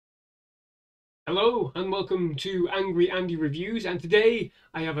Hello and welcome to Angry Andy Reviews, and today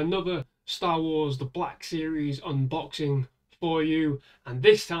I have another Star Wars The Black Series unboxing for you, and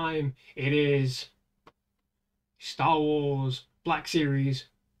this time it is Star Wars Black Series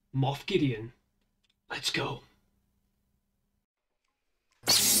Moff Gideon. Let's go.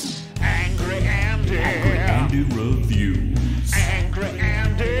 Angry Andy. Angry Andy Reviews. Angry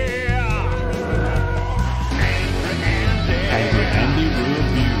Andy. Angry Andy. Angry Andy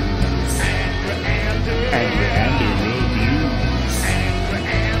Reviews. Angry Andy. Angry Andy Reviews. Angry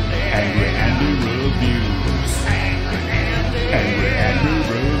Andy. Angry Andy Reviews. Angry Andy. Angry Andy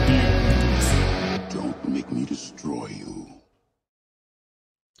Reviews. Don't make me destroy you.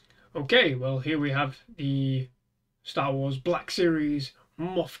 Okay, well here we have the Star Wars Black Series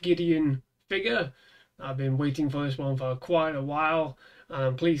Moff Gideon figure. I've been waiting for this one for quite a while, and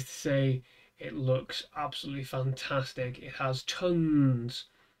I'm pleased to say it looks absolutely fantastic. It has tons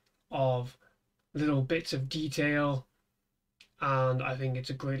of little bits of detail, and I think it's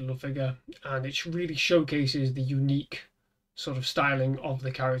a great little figure, and it really showcases the unique sort of styling of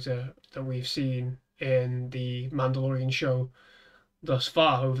the character that we've seen in the Mandalorian show thus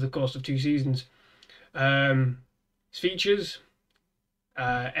far over the course of 2 seasons. His features,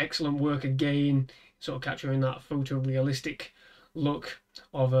 excellent work again, sort of capturing that photorealistic look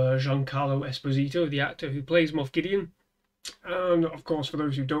of Giancarlo Esposito, the actor who plays Moff Gideon. And of course, for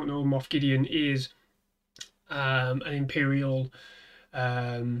those who don't know, Moff Gideon is an Imperial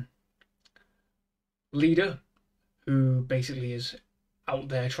leader who basically is out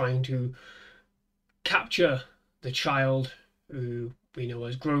there trying to capture the child who we know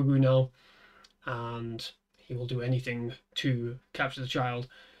as Grogu now, and he will do anything to capture the child.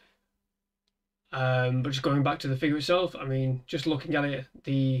 But just going back to the figure itself, I mean, just looking at it,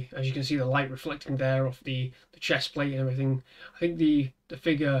 as you can see, the light reflecting there off the chest plate and everything, I think the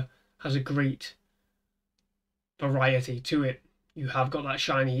figure has a great variety to it. You have got that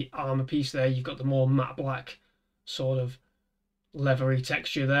shiny armor piece there, you've got the more matte black sort of leathery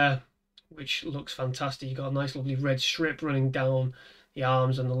texture there, which looks fantastic. You've got a nice lovely red strip running down the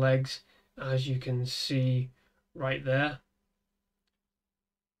arms and the legs, as you can see right there.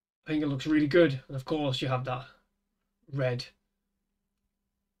 I think it looks really good, and of course you have that red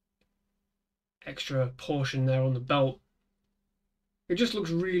extra portion there on the belt. It just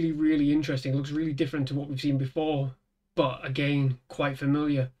looks really interesting. It looks really different to what we've seen before, but again quite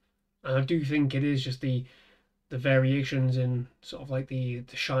familiar. And I do think it is just the variations in sort of like the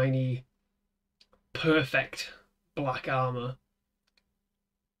shiny perfect black armor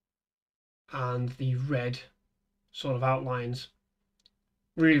and the red sort of outlines.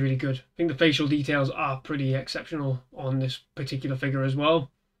 Really good. I think the facial details are pretty exceptional on this particular figure as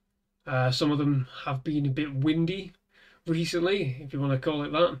well. Some of them have been a bit windy recently, if you want to call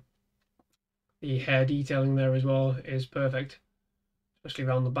it that. The hair detailing there as well is perfect, especially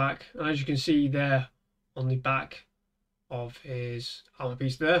around the back. And as you can see there on the back of his armor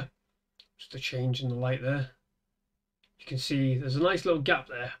piece there, just a change in the light there, you can see there's a nice little gap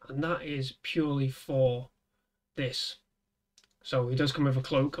there, and that is purely for this. So he does come with a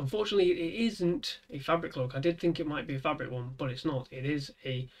cloak. Unfortunately, it isn't a fabric cloak. I did think it might be a fabric one, but it's not. It is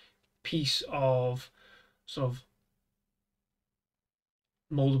a piece of sort of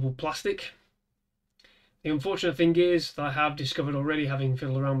moldable plastic. The unfortunate thing is that I have discovered already, having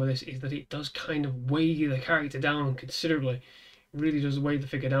fiddled around with this, is that it does kind of weigh the character down considerably. It really does weigh the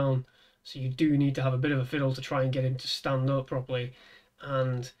figure down. So you do need to have a bit of a fiddle to try and get him to stand up properly.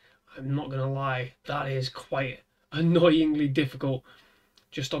 And I'm not going to lie, that is quite annoyingly difficult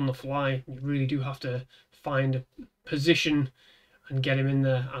just on the fly. You really do have to find a position and get him in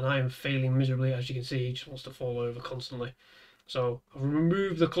there, and I am failing miserably. As you can see, he just wants to fall over constantly. So I'll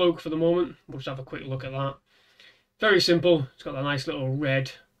remove the cloak for the moment. We'll just have a quick look at that. Very simple. It's got a nice little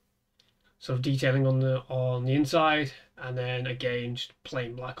red sort of detailing on the inside, and then again just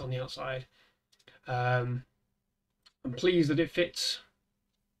plain black on the outside. I'm pleased that it fits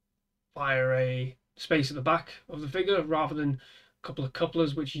via a space at the back of the figure rather than a couple of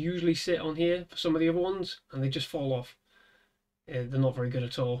couplers which usually sit on here for some of the other ones, and they just fall off. They're not very good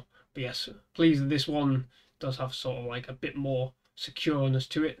at all. But yes, pleased that this one does have sort of like a bit more secureness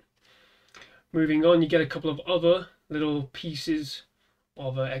to it. Moving on, you get a couple of other little pieces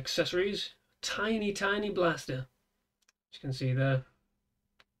of accessories. Tiny blaster, as you can see there,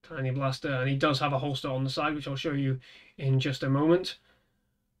 tiny blaster, and he does have a holster on the side, which I'll show you in just a moment.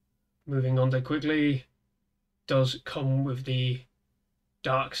 Moving on then quickly, does come with the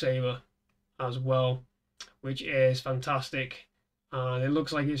dark saber as well, which is fantastic, and it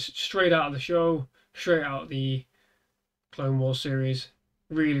looks like it's straight out of the show, straight out of the Clone Wars series.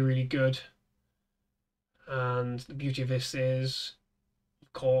 Really good. And the beauty of this is,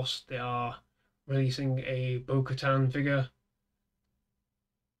 of course, they are releasing a Bo-Katan figure,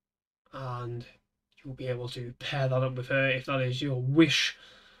 and you'll be able to pair that up with her if that is your wish,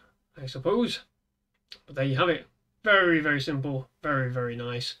 I suppose. But there you have it. Very, very simple. Very, very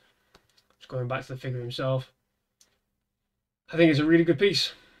nice. Just going back to the figure himself. I think it's a really good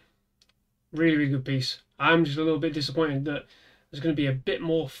piece. Really, really good piece. I'm just a little bit disappointed that there's going to be a bit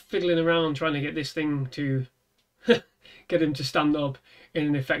more fiddling around trying to get this thing to get him to stand up in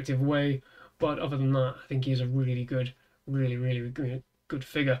an effective way. But other than that, I think he's a really good, really good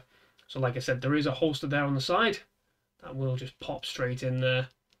figure. So like I said, there is a holster there on the side that will just pop straight in there,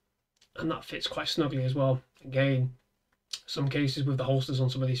 and that fits quite snugly as well. Again, some cases with the holsters on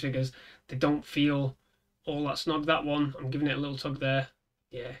some of these figures, they don't feel all that snug. That one, I'm giving it a little tug there.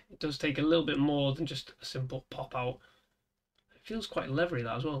 Yeah, it does take a little bit more than just a simple pop out. It feels quite leathery,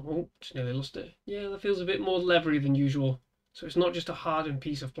 that as well. Oh, just nearly lost it. Yeah, that feels a bit more leathery than usual. So it's not just a hardened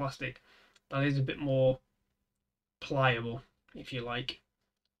piece of plastic. That is a bit more pliable, if you like.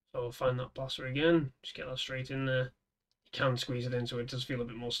 So I'll find that plaster again. Just get that straight in there. You can squeeze it in so it does feel a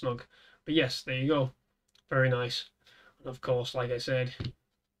bit more snug. But yes, there you go. Very nice. And of course, like I said,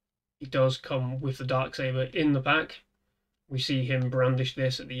 it does come with the Darksaber in the pack. We see him brandish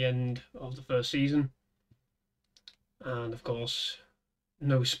this at the end of the first season. And of course,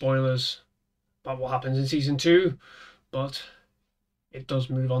 no spoilers about what happens in season 2, but it does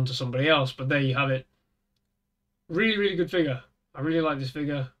move on to somebody else. But there you have it. Really, really good figure. I really like this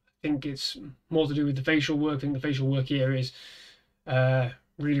figure. I think it's more to do with the facial work. I think the facial work here is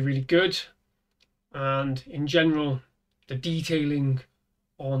really, really good. And in general, the detailing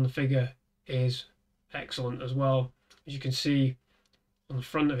on the figure is excellent as well. As you can see on the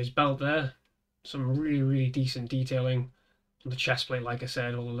front of his belt there, some really, really decent detailing on the chest plate, like I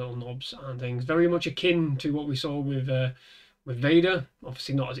said, all the little knobs and things. Very much akin to what we saw with Vader.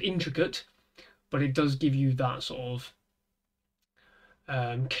 Obviously not as intricate, but it does give you that sort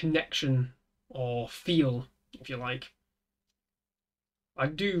of connection or feel, if you like. I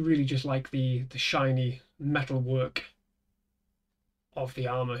do really just like the shiny metal work of the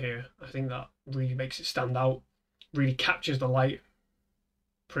armor here. I think that really makes it stand out, really captures the light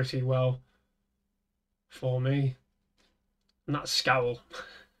pretty well for me. And that scowl,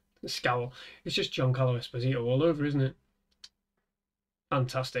 the scowl, it's just Giancarlo Esposito all over, isn't it?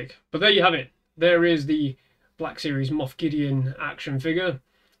 Fantastic. But there you have it. There is the Black Series Moff Gideon action figure,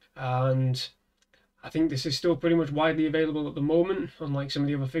 and I think this is still pretty much widely available at the moment, unlike some of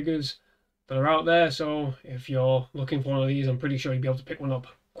the other figures that are out there. So if you're looking for one of these, I'm pretty sure you'll be able to pick one up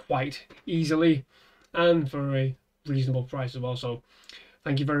quite easily and for a reasonable price as well. So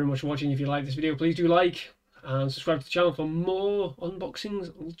thank you very much for watching. If you like this video, please do like and subscribe to the channel for more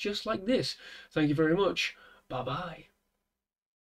unboxings just like this. Thank you very much. Bye bye.